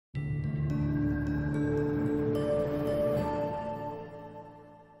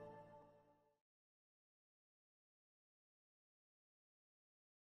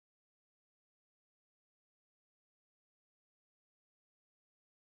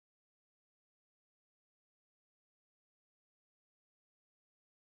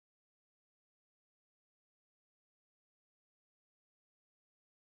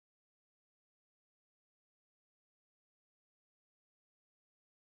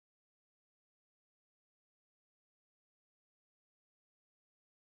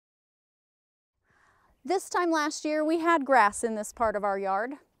This time last year, we had grass in this part of our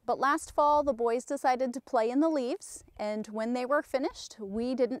yard, but last fall, the boys decided to play in the leaves, and when they were finished,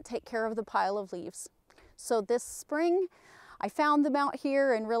 we didn't take care of the pile of leaves. So this spring, I found them out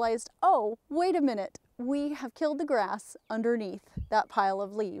here and realized, oh, wait a minute, we have killed the grass underneath that pile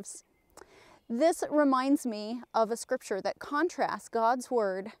of leaves. This reminds me of a scripture that contrasts God's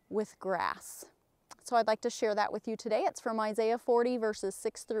word with grass. So I'd like to share that with you today. It's from Isaiah 40, verses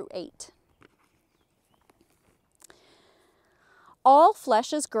 6 through 8. All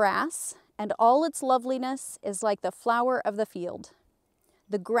flesh is grass, and all its loveliness is like the flower of the field.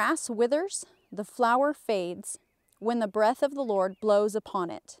 The grass withers, the flower fades, when the breath of the Lord blows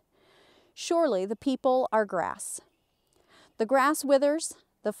upon it. Surely the people are grass. The grass withers,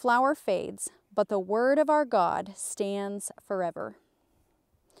 the flower fades, but the word of our God stands forever.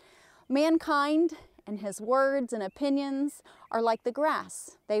 Mankind and his words and opinions are like the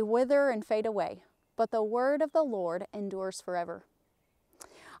grass. They wither and fade away, but the word of the Lord endures forever.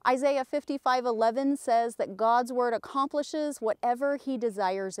 Isaiah 55:11 says that God's word accomplishes whatever he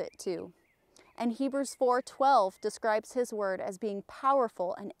desires it to. And Hebrews 4:12 describes his word as being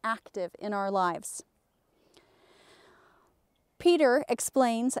powerful and active in our lives. Peter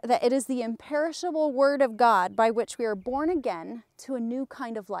explains that it is the imperishable word of God by which we are born again to a new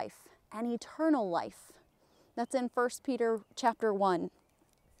kind of life, an eternal life. That's in 1 Peter chapter 1.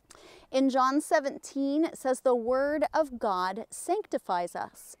 In John 17, it says the word of God sanctifies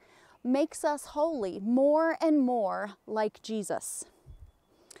us, makes us holy, more and more like Jesus.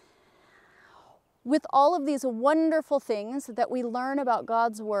 With all of these wonderful things that we learn about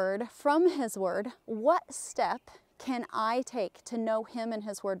God's word from his word, what step can I take to know him and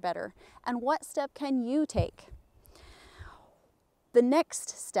his word better? And what step can you take? The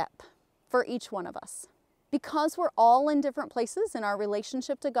next step for each one of us. Because we're all in different places in our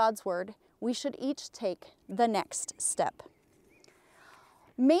relationship to God's word, we should each take the next step.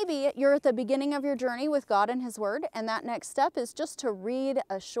 Maybe you're at the beginning of your journey with God and his word, and that next step is just to read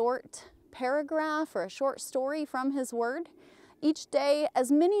a short paragraph or a short story from his word each day,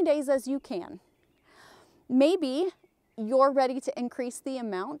 as many days as you can. Maybe you're ready to increase the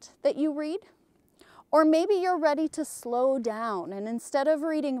amount that you read, or maybe you're ready to slow down and instead of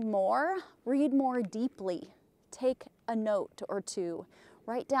reading more, read more deeply. Take a note or two,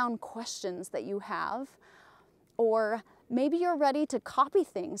 write down questions that you have, or maybe you're ready to copy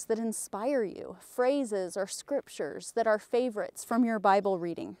things that inspire you, phrases or scriptures that are favorites from your Bible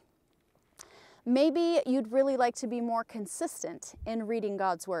reading. Maybe you'd really like to be more consistent in reading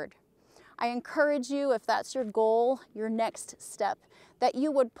God's word. I encourage you, if that's your goal, your next step, that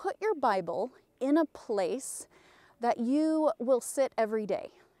you would put your Bible in a place that you will sit every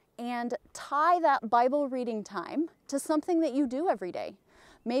day and tie that Bible reading time to something that you do every day.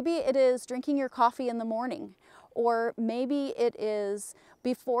 Maybe it is drinking your coffee in the morning, or maybe it is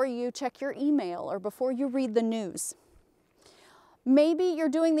before you check your email or before you read the news. Maybe you're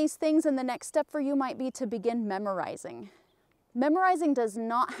doing these things and the next step for you might be to begin memorizing. Memorizing does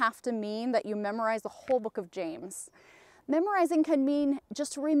not have to mean that you memorize the whole book of James. Memorizing can mean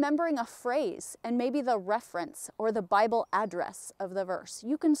just remembering a phrase and maybe the reference or the Bible address of the verse.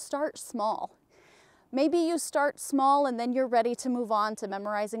 You can start small. Maybe you start small and then you're ready to move on to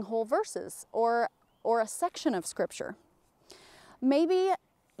memorizing whole verses or a section of scripture. Maybe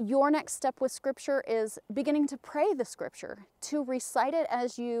your next step with scripture is beginning to pray the scripture, to recite it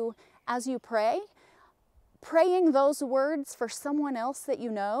as you pray, praying those words for someone else that you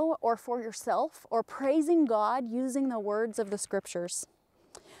know or for yourself, or praising God using the words of the scriptures.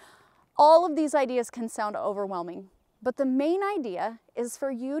 All of these ideas can sound overwhelming, but the main idea is for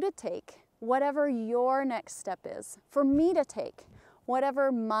you to take whatever your next step is, for me to take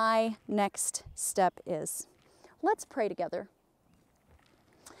whatever my next step is. Let's pray together.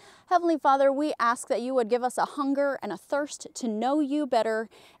 Heavenly Father, we ask that you would give us a hunger and a thirst to know you better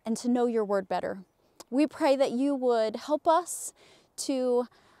and to know your word better. We pray that you would help us to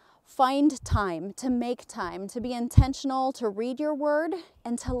find time, to make time, to be intentional, to read your word,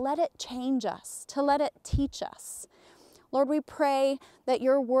 and to let it change us, to let it teach us. Lord, we pray that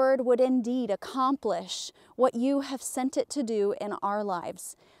your word would indeed accomplish what you have sent it to do in our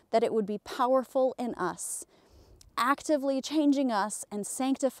lives, that it would be powerful in us, actively changing us and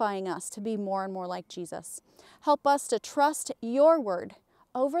sanctifying us to be more and more like Jesus. Help us to trust your word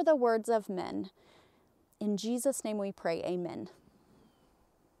over the words of men. In Jesus' name we pray, amen.